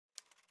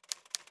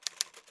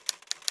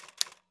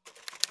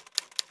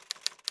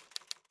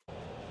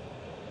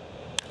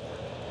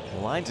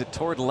Lines it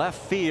toward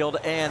left field,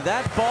 and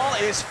that ball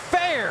is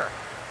fair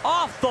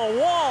off the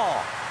wall.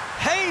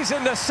 Hayes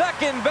into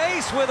second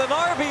base with an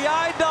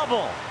RBI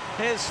double.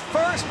 His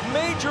first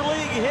major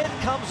league hit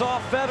comes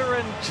off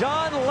veteran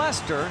John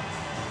Lester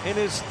in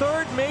his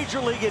third major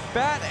league at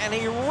bat, and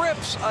he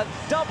rips a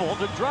double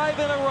to drive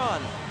in a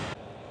run.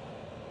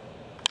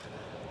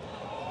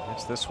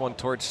 Gets this one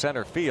towards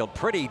center field,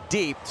 pretty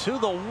deep to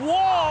the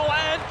wall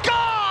and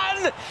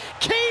gone!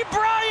 Key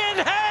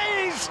Brian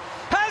Hayes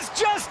has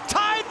just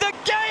tied the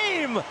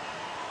game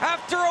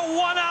after a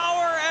 1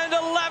 hour and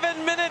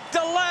 11-minute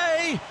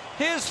delay.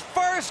 His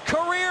first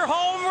career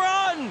home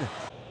run.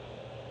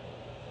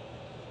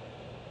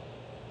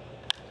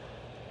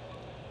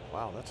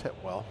 Wow, that's hit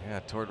well. Yeah,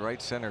 toward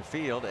right center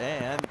field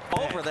and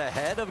over the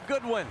head of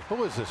Goodwin.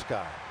 Who is this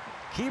guy?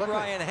 Key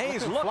Brian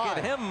Hayes, look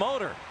at him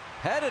motor.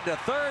 Headed to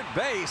third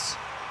base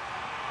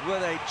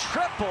with a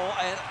triple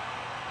and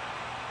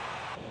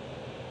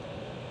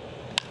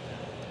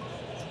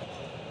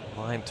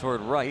line toward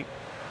right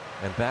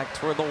and back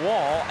toward the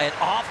wall and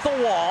off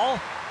the wall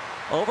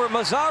over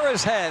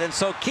Mazzara's head, and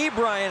so Key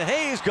Brian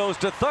Hayes goes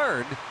to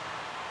third,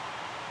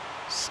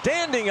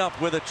 standing up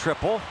with a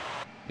triple.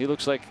 He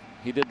looks like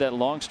he did that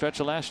long stretch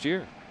of last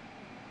year.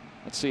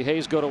 Let's see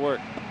Hayes go to work.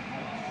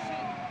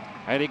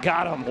 And he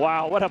got him.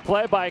 Wow, what a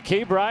play by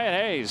Key Brian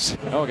Hayes.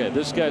 Okay,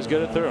 this guy's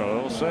good at third.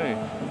 We'll see.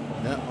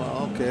 Yeah,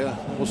 well, okay.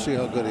 We'll see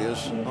how good he is.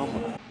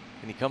 Can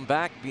he come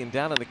back being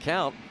down in the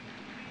count?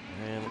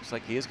 And looks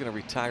like he is going to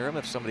retire him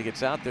if somebody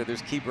gets out there.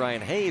 There's Key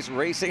Brian Hayes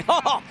racing.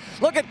 Oh,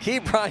 look at Key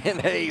Brian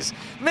Hayes.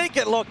 Make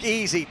it look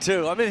easy,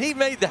 too. I mean, he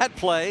made that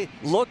play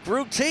look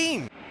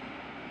routine.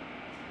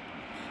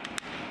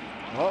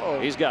 Uh-oh.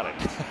 He's got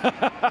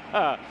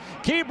it.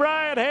 Key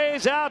Brian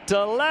Hayes out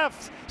to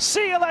left.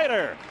 See you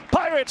later.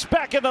 Pirates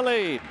back in the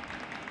lead.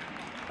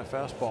 A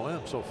fastball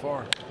in so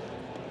far.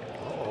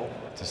 Uh-oh.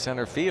 To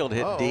center field,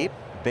 hit deep.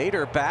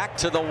 Bader back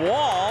to the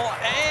wall,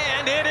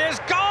 and it is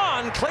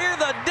gone. Clear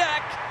the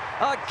deck.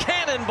 A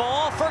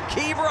cannonball for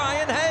Key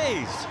Brian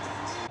Hayes.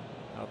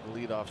 Out the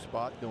leadoff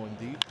spot, going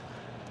deep.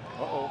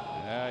 Uh-oh.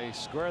 Yeah, he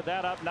squared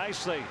that up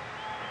nicely.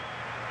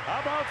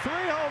 How about 3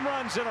 home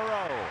runs in a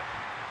row?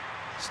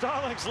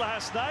 Stallings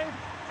last night,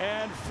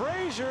 and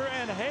Frazier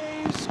and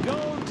Hayes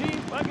go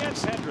deep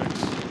against Hendricks.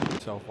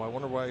 So I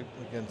wonder why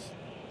against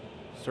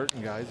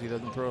certain guys he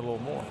doesn't throw a little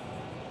more.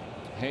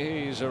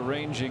 Hayes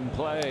arranging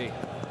play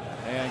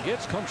and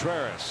gets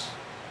Contreras.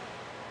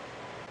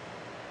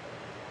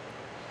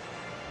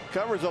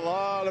 Covers a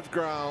lot of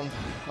ground,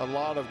 a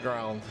lot of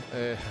ground.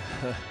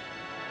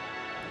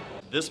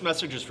 This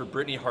message is for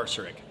Brittany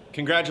Harsarik.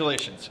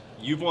 Congratulations,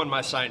 you've won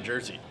my signed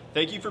jersey.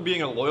 Thank you for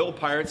being a loyal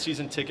Pirates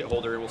season ticket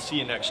holder, and we'll see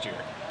you next year.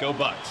 Go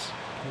Bucks.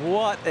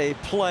 What a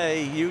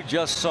play you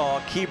just saw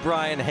Key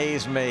Brian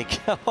Hayes make.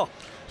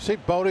 See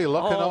Bodie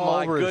looking all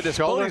over his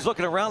shoulder. Bodie's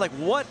looking around like,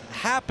 what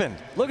happened?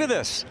 Look at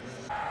this.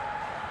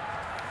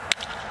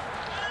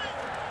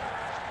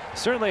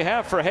 Certainly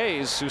have for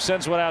Hayes, who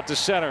sends one out to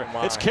center.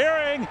 It's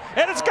carrying,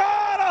 and it's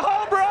gone! A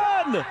home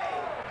run!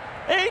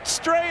 8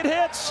 straight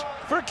hits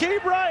for Key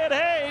Brian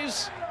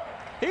Hayes.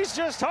 He's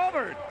just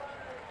hovered.